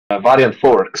variant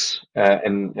forks,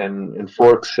 and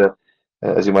forks,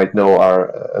 as you might know, are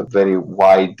a very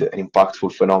wide and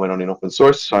impactful phenomenon in open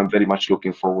source. So I'm very much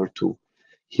looking forward to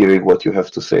hearing what you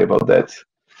have to say about that.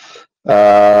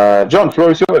 John,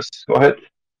 floor is yours. Go ahead.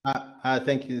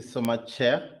 Thank you so much,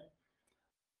 Chair.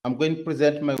 I'm going to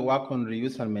present my work on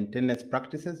reuse and maintenance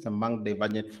practices among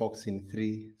divergent forks in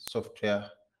 3 software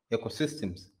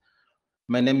ecosystems.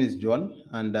 My name is John,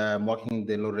 and I'm working in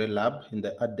the Laurel Lab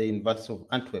at the University of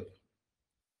Antwerp.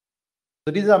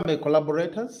 So these are my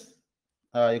collaborators.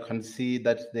 You can see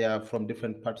that they are from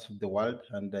different parts of the world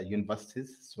and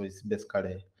universities. So it's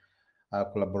basically a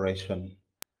collaboration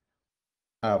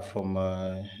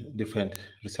from different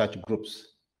research groups.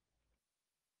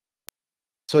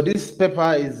 So this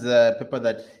paper is a paper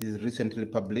that is recently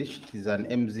published. It's an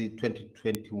EMSE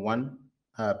 2021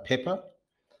 paper,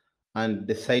 and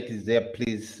the site is there.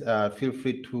 Please feel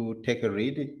free to take a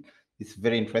read. It's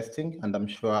very interesting, and I'm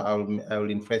sure I will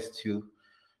interest you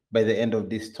by the end of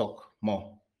this talk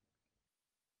more.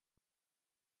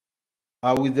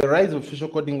 With the rise of social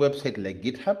coding websites like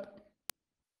GitHub,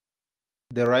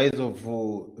 the rise of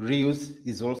reuse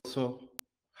is also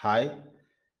high.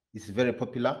 It's very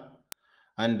popular.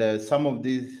 And some of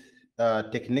these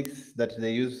techniques that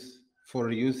they use for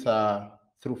reuse are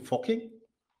through forking.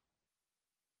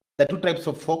 There are 2 types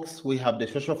of forks. We have the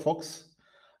social forks.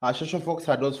 Social forks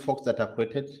are those forks that are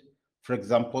created. For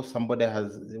example, somebody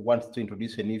wants to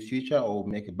introduce a new feature or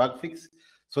make a bug fix.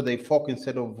 So they fork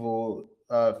instead of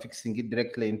fixing it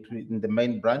directly in the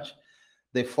main branch.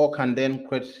 They fork and then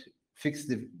create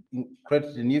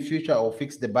the new feature or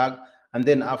fix the bug, and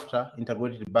then after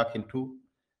integrate it back into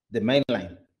the main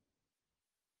line.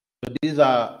 So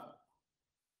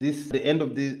the end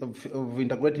of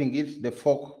integrating it, the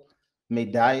fork may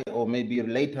die or maybe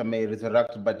later may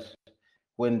resurrect, but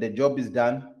when the job is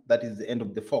done, that is the end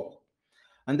of the fork.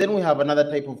 And then we have another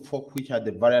type of fork, which are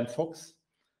the variant forks.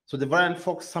 So the variant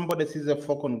forks, somebody sees a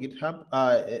fork on GitHub,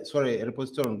 a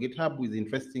repository on GitHub with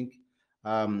interesting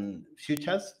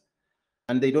features,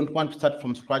 and they don't want to start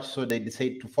from scratch, so they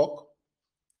decide to fork.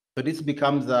 So this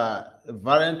becomes a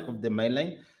variant of the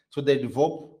mainline. So they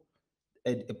develop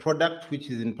a product which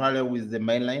is in parallel with the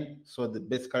mainline. So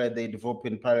basically they develop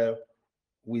in parallel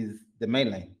with the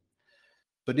mainline.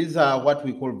 So these are what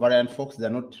we call variant forks. They're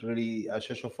not really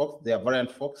social forks. They are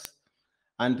variant forks.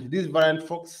 And these variant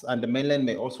forks and the mainline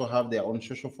may also have their own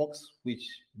social forks, which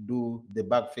do the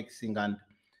bug fixing and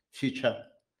feature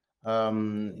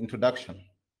introduction.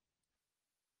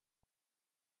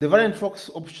 The variant forks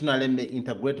optionally may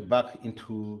integrate back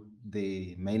into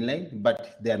the mainline,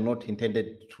 but they are not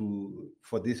intended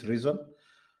for this reason.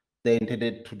 They're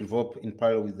intended to develop in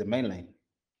parallel with the mainline.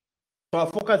 So our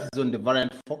focus is on the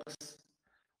variant forks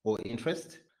or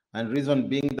interest, and reason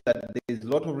being that there is a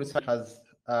lot of research has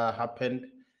happened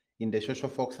in the social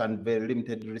forks and very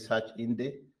limited research in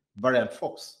the variant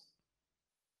forks.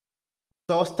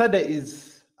 So our study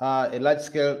is a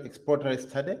large-scale exploratory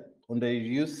study on the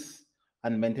use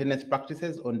and maintenance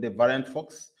practices on the variant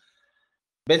forks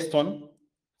based on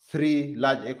 3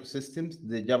 large ecosystems: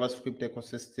 the JavaScript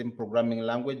ecosystem programming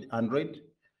language, Android,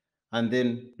 and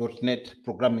then .NET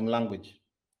programming language.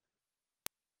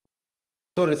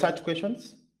 So research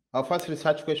questions. Our first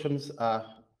research questions are,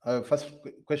 first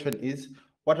question is,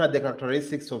 what are the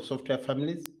characteristics of software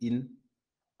families in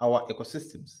our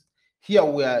ecosystems? Here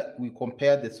we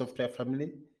compare the software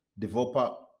family,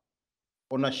 developer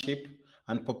ownership,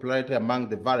 and popularity among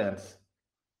the variants.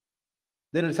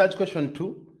 Then research question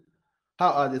 2,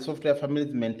 how are the software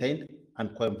families maintained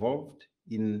and co-involved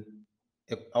in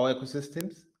our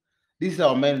ecosystems? This is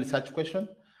our main research question.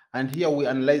 And here we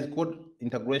analyze code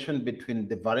integration between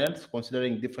the variants,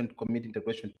 considering different community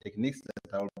integration techniques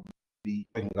that I'll be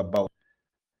talking about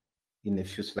in a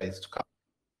few slides to come.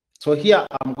 So here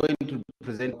I'm going to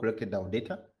present collected our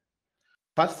data.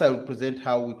 First, I will present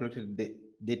how we collected the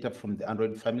data from the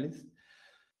Android families.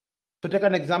 To take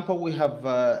an example, we have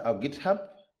our GitHub,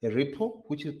 a repo,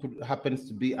 which happens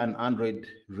to be an Android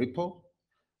repo.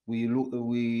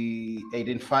 We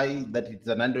identify that it's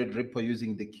an Android repo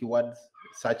using the keywords,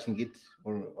 searching it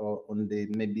or on the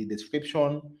maybe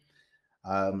description,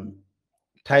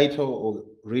 title or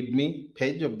README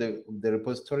page of the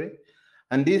repository.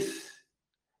 And this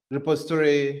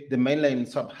repository, the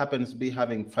mainline happens to be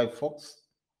having 5 forks.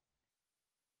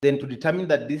 Then to determine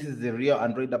that this is a real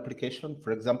Android application,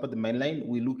 for example, the mainline,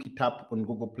 we look it up on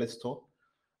Google Play Store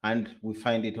and we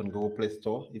find it on Google Play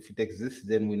Store. If it exists,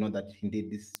 then we know that indeed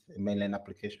this is a mainline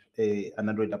application, an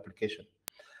Android application.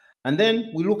 And then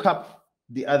we look up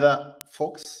the other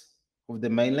forks of the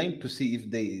mainline to see if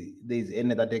there is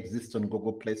any that exists on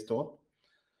Google Play Store.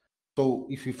 So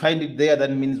if you find it there,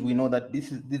 that means we know that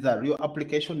these are real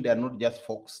applications. They are not just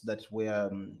forks that were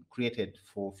created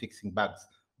for fixing bugs.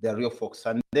 They are real forks.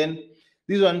 And then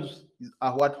these ones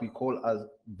are what we call as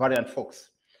variant forks.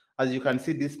 As you can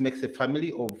see, this makes a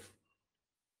family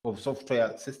of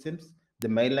software systems, the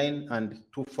mainline and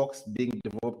two forks being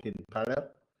developed in parallel.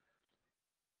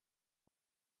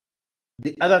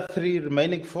 The other three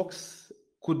remaining forks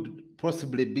could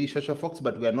possibly be social forks,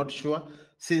 but we are not sure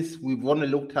since we've only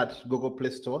looked at Google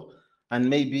Play Store and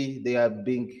maybe they are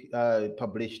being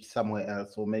published somewhere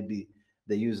else, or maybe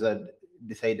the user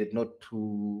decided not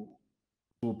to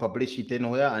publish it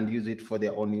anywhere and use it for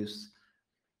their own use.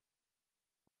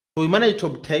 So we managed to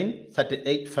obtain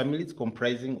 38 families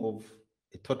comprising of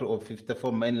a total of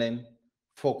 54 mainline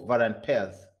fork variant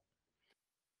pairs.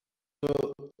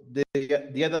 So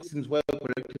the other systems where we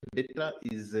collected data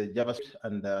is JavaScript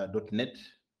and .NET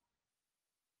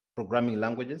programming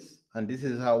languages, and this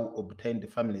is how we obtained the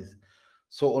families.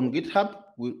 So on GitHub,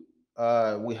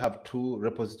 we have two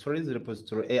repositories,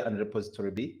 repository A and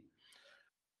repository B.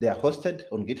 They are hosted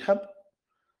on GitHub,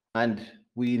 and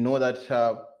we know that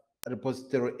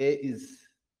repository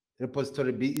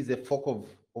B is a fork of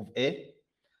A,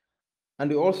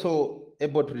 and we're also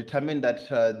able to determine that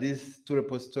these two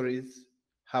repositories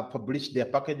have published their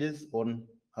packages on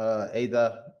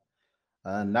either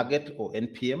Nugget or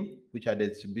NPM, which are the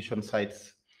distribution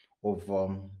sites of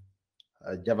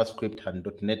JavaScript and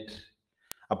 .NET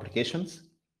applications.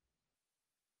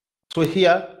 So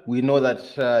here we know that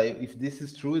if this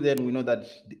is true, then we know that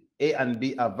the A and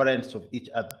B are variants of each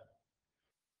other.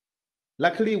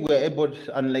 Luckily, we're able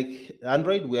to, unlike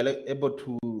Android, we are able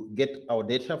to get our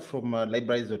data from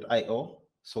libraries.io.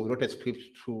 So we wrote a script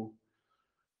to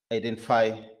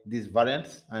identify these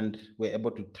variants, and we're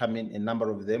able to determine a number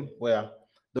of them, where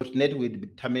 .NET will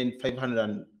determine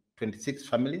 526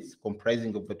 families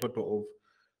comprising of a total of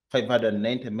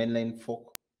 590 mainline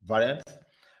fork variants.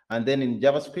 And then in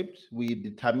JavaScript, we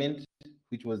determined,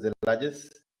 which was the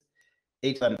largest,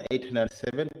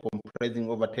 8,807, comprising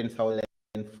over 10,000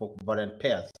 fork variant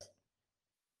pairs.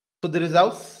 So the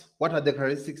results, what are the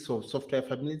characteristics of software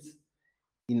families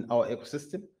in our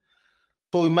ecosystem?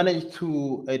 So we managed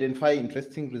to identify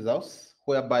interesting results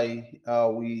whereby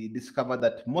we discovered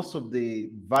that most of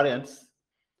the variants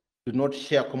do not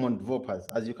share common developers.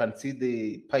 As you can see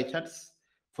the pie charts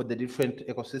for the different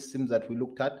ecosystems that we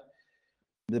looked at,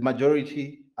 the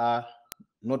majority are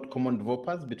not common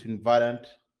developers between the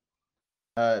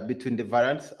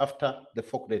variants after the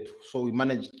fork date. So we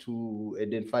managed to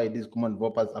identify these common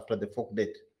developers after the fork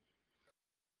date.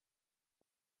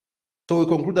 So we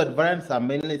conclude that variants are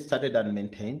mainly started and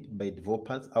maintained by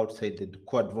developers outside the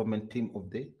core development team of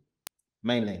the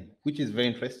mainline, which is very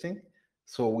interesting.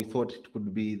 So we thought it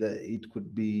could be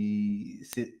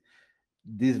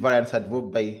these variants are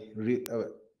developed by,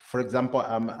 for example,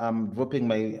 I'm developing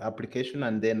my application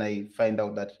and then I find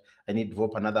out that I need to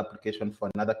develop another application for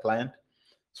another client.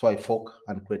 So I fork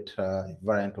and create a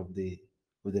variant of the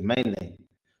mainline.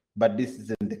 But this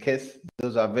isn't the case.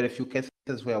 Those are very few cases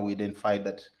where we identify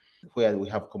that where we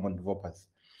have common developers.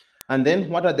 And then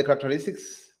what are the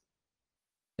characteristics?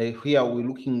 Here we're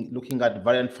looking at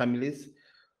variant families.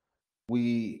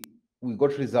 We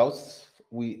got results.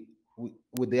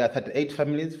 There are 38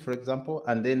 families, for example,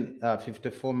 and then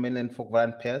 54 mainline fork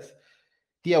variant pairs.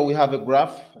 Here we have a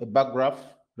graph, a bar graph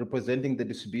representing the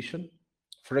distribution.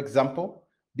 For example,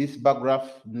 this bar graph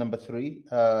number 3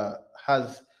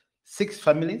 has 6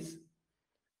 families,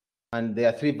 and there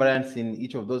are 3 variants in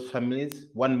each of those families,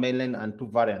 1 mainline and 2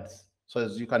 variants. So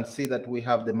as you can see that we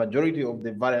have the majority of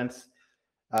the variants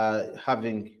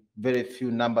having very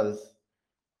few numbers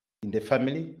in the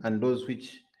family, and those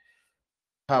which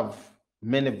have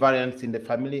many variants in the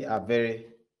family are very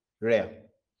rare.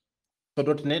 So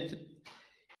 .NET,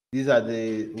 we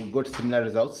got similar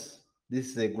results.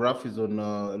 This graph is on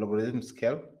a logarithm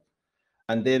scale.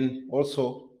 And then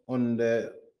also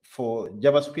for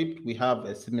JavaScript, we have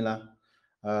a similar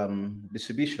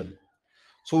distribution.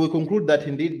 So we conclude that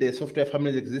indeed the software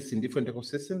families exist in different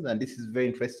ecosystems, and this is very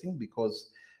interesting because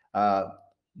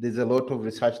there's a lot of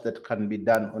research that can be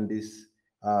done on these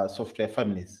software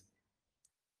families.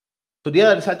 So the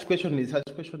other research question is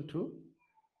research question 2,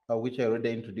 which I already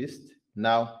introduced.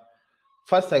 Now,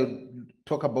 first I will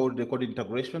talk about the code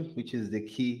integration, which is the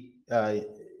key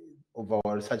of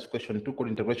our research question 2, code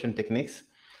integration techniques.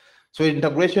 So in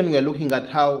integration, we are looking at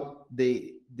how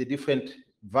the different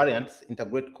variants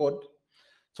integrate code.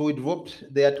 So we developed,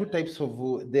 there are two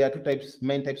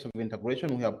main types of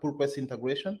integration. We have pull request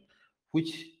integration,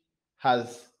 which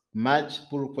has merge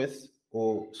pull request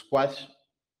or squash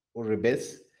or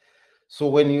rebase. So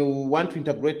when you want to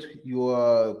integrate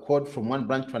your code from one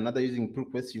branch to another using pull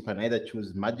requests, you can either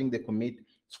choose merging the commit,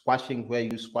 squashing, where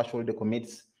you squash all the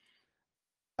commits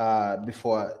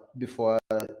before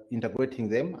integrating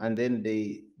them, and then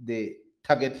the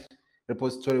target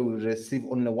repository will receive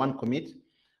only one commit,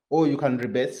 or you can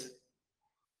rebase.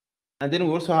 And then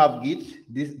we also have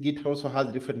Git. This Git also has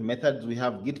different methods. We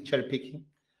have Git cherry picking,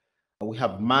 we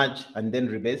have merge, and then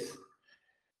rebase.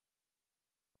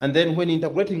 And then when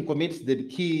integrating commits, the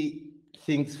key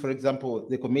things, for example,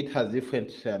 the commit has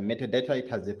different metadata. It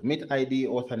has the commit ID,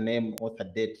 author name, author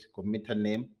date, committer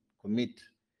name,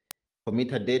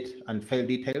 committer date, and file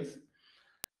details.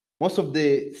 Most of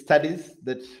the studies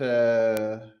that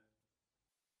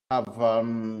have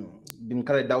been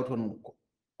carried out on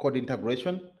code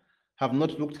integration have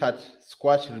not looked at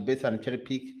squash, rebase, and cherry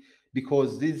pick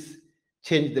because these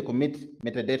change the commit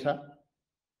metadata.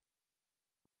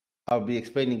 I'll be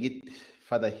explaining it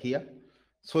further here.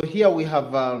 So here we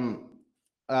have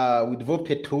we developed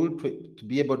a tool to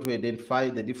be able to identify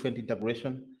the different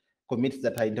integration commits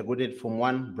that are integrated from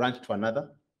one branch to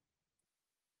another.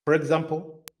 For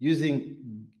example,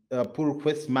 using pull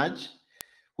request merge,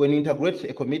 when you integrate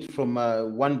a commit from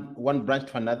one branch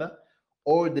to another,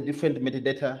 all the different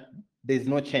metadata, there is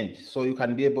no change. So you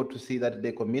can be able to see that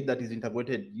the commit that is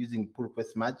integrated using pull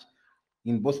request merge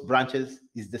in both branches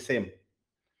is the same.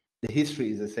 The history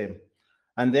is the same.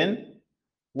 And then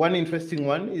one interesting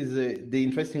one is the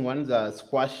interesting ones are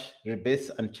squash, rebase,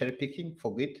 and cherry picking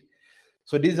for Git.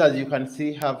 So these, as you can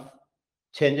see, have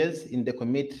changes in the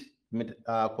commit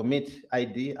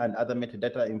ID and other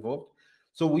metadata involved.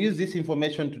 So we use this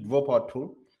information to develop our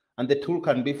tool, and the tool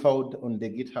can be found on the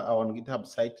GitHub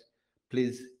site.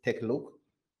 Please take a look.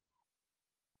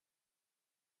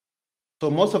 So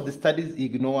most of the studies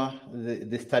ignore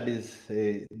the studies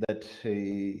that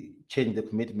change the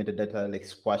commit metadata, like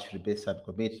squash, rebase, and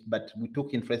commit, but we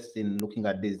took interest in looking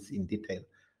at this in detail,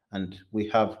 and we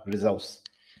have results.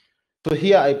 So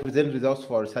here I present results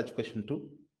for research question 2.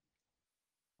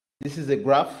 This is a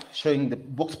graph showing the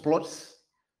box plots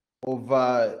of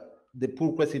the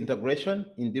pull request integration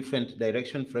in different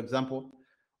directions. For example,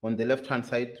 on the left-hand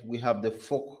side, we have the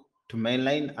fork to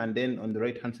mainline, and then on the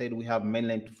right-hand side, we have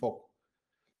mainline to fork.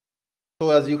 So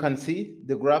as you can see,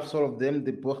 the graphs, all of them,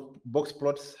 the box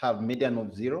plots have median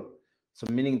of 0. So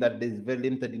meaning that there's very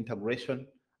limited integration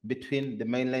between the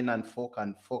mainline and fork,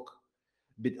 and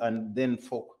then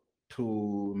fork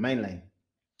to mainline.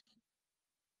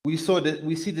 We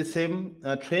see the same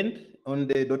trend on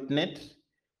the .NET,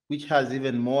 which has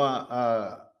even more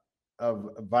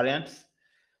variants.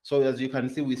 So as you can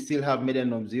see, we still have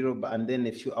median of 0, and then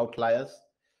a few outliers.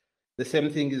 The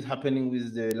same thing is happening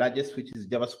with the largest, which is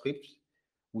JavaScript.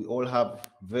 We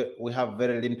have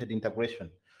very limited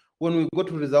integration. When we go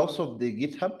to results of the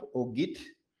GitHub or Git,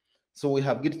 so we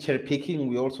have Git cherry picking.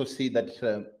 We also see that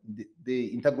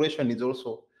the integration is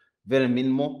also very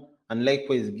minimal, and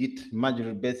likewise Git merge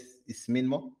rebase is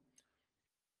minimal.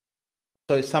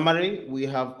 So in summary, we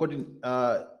have code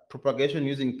propagation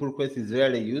using pull request is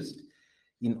rarely used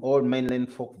in all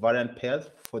mainline fork variant pairs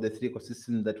for the 3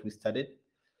 ecosystems that we studied.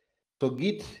 So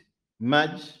Git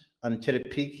merge and cherry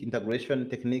pick integration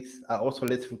techniques are also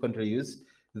less frequently used,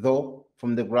 though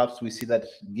from the graphs we see that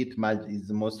Git merge is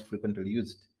the most frequently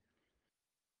used.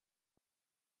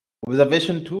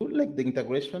 Observation 2, like the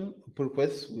integration pull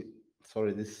request.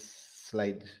 Sorry, this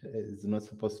slide is not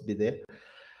supposed to be there.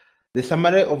 The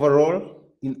summary overall,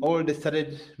 in all the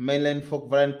studied mainline fork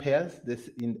variant pairs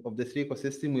of the 3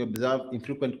 ecosystems, we observe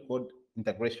infrequent code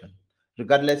integration,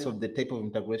 regardless of the type of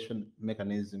integration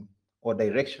mechanism or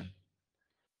direction.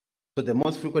 So the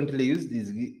most frequently used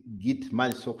is Git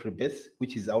merge sock rebase,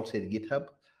 which is outside GitHub.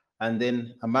 And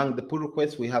then among the pull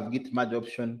requests, we have Git merge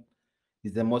option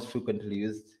is the most frequently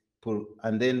used.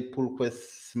 And then pull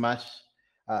requests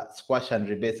squash and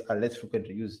rebase are less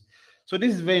frequently used. So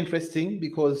this is very interesting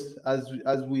because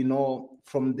as we know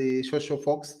from the social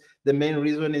forks, the main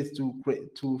reason is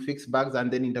to fix bugs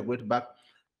and then integrate back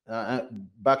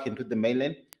into the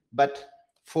mainland. But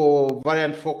for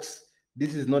variant forks,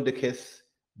 this is not the case.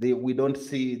 We don't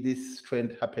see this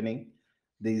trend happening.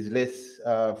 There is less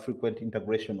frequent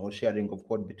integration or sharing of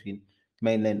code between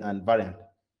mainland and variant.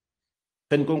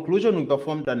 In conclusion, we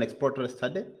performed an exploratory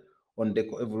study on the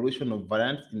evolution of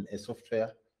variants in a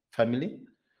software family.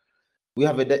 We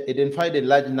have identified a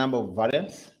large number of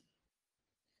variants.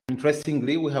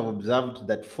 Interestingly, we have observed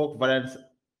that fork variants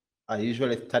are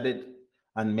usually studied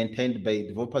and maintained by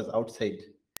developers outside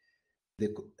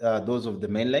those of the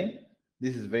mainline.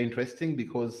 This is very interesting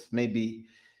because maybe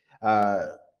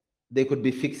they could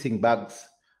be fixing bugs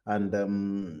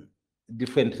and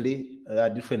differently,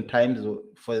 different times,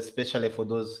 for especially for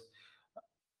those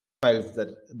files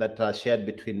that are shared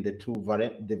between the two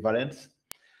variants.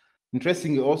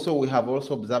 Interestingly, also we have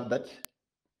also observed that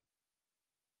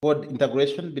code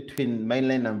integration between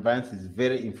mainline and variants is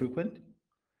very infrequent.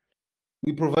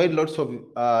 We provide lots of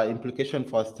implication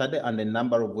for our study and a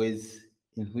number of ways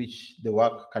in which the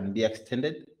work can be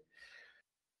extended.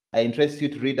 I interest you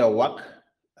to read our work,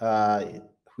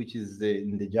 which is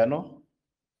in the journal.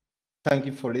 Thank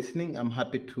you for listening. I'm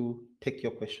happy to take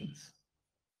your questions.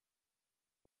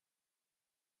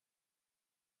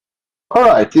 All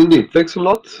right, indeed. Thanks a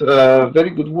lot. Very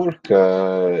good work,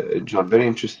 John. Very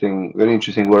interesting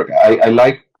work. I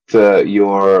liked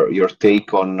your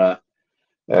take on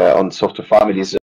software families.